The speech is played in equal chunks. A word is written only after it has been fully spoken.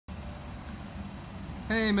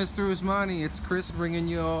Hey Mr. Usmani, it's Chris bringing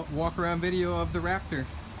you a walk around video of the Raptor.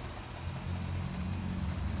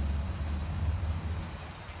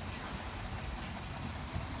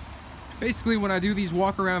 Basically when I do these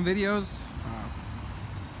walk around videos,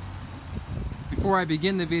 before I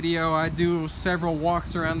begin the video I do several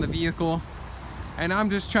walks around the vehicle, and I'm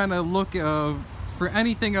just trying to look for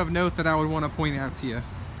anything of note that I would want to point out to you.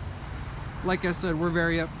 Like I said, we're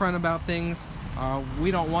very upfront about things. We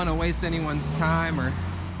don't want to waste anyone's time or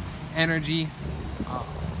energy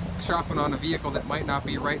shopping on a vehicle that might not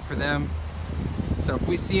be right for them. So if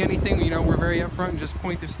we see anything, we're very upfront and just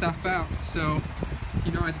point this stuff out. So,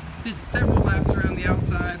 I did several laps around the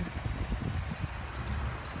outside.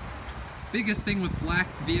 Biggest thing with black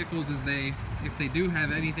vehicles is if they do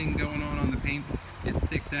have anything going on the paint, it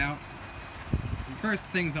sticks out. The first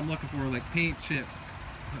things I'm looking for are like paint chips,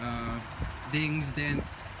 dings,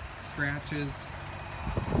 dents, scratches.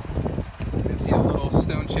 You can see a little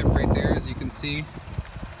stone chip right there, as you can see.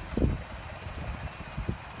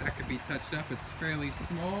 That could be touched up. It's fairly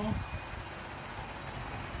small.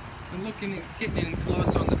 And getting in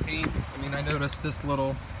close on the paint, I noticed this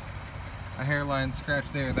little hairline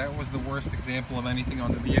scratch there. That was the worst example of anything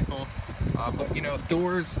on the vehicle. But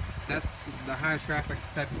doors, that's the high traffic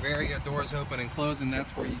type of area. Doors open and close, and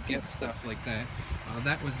that's where you get stuff like that.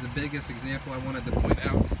 That was the biggest example I wanted to point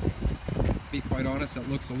out. To be quite honest, it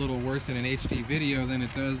looks a little worse in an HD video than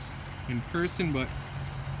it does in person, but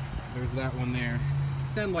there's that one there.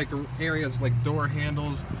 Then like areas like door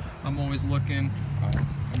handles, I'm always looking.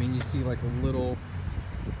 You see like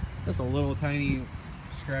that's a little tiny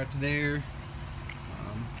scratch there.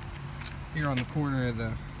 Here on the corner of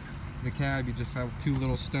the cab, you just have two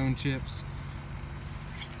little stone chips.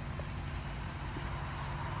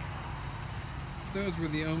 Those were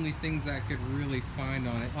the only things I could really find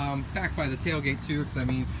on it. Back by the tailgate too, because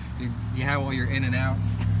you have all your in and out.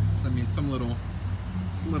 So some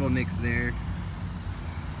little nicks there.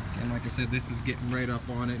 And like I said, this is getting right up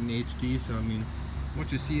on it in HD. So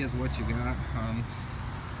what you see is what you got.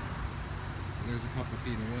 So there's a couple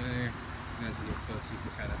feet away. As you get close, you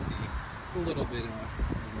can kind of see it's a little bit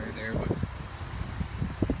everywhere there, but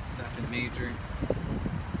nothing major.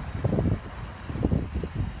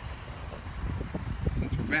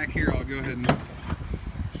 Since we're back here, I'll go ahead and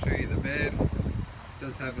show you the bed. It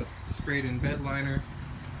does have a sprayed in bed liner.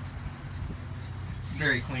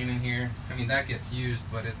 Very clean in here. That gets used,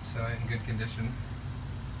 but it's in good condition.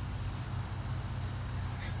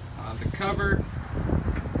 The cover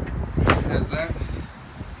just has that,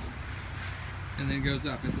 and then goes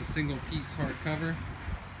up. It's a single piece hard cover.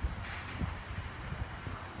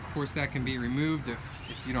 Of course, that can be removed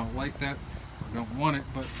if you don't like that or don't want it,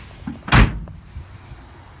 but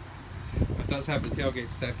it does have the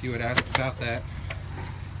tailgate step. You had asked about that,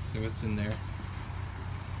 so it's in there.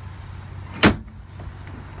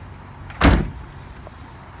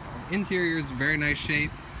 Interior is in very nice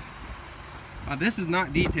shape. This is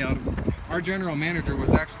not detailed. Our general manager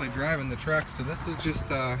was actually driving the truck, so this is just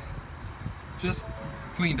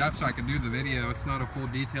cleaned up so I could do the video. It's not a full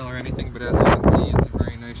detail or anything, but as you can see, it's in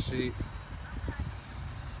very nice shape.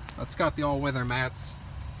 It's got the all-weather mats,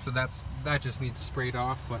 so that just needs sprayed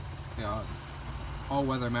off, but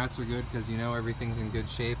all-weather mats are good because everything's in good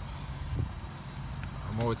shape.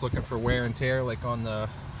 I'm always looking for wear and tear, like on the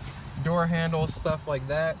door handles, stuff like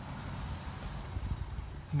that.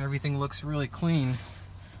 And everything looks really clean.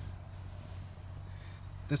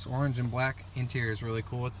 This orange and black interior is really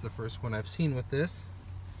cool. It's the first one I've seen with this.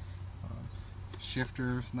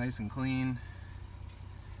 Shifters, nice and clean.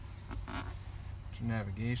 Your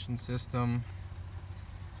navigation system.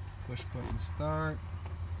 Push button start.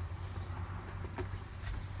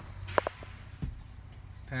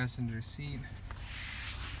 Passenger seat.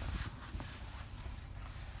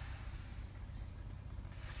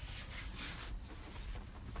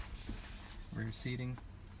 Rear seating.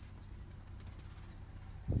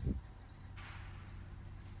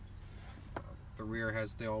 The rear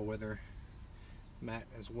has the all-weather mat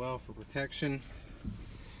as well for protection.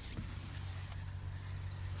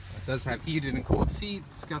 It does have heated and cooled seats.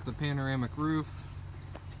 It's got the panoramic roof.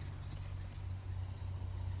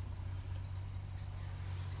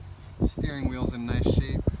 Steering wheel's in nice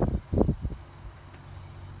shape.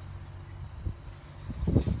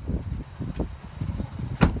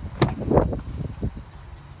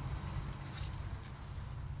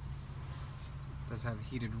 Does have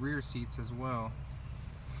heated rear seats as well.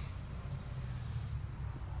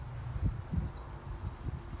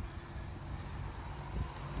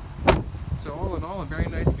 So all in all, a very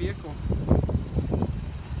nice vehicle.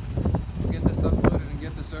 We'll get this uploaded and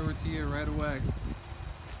get this over to you right away.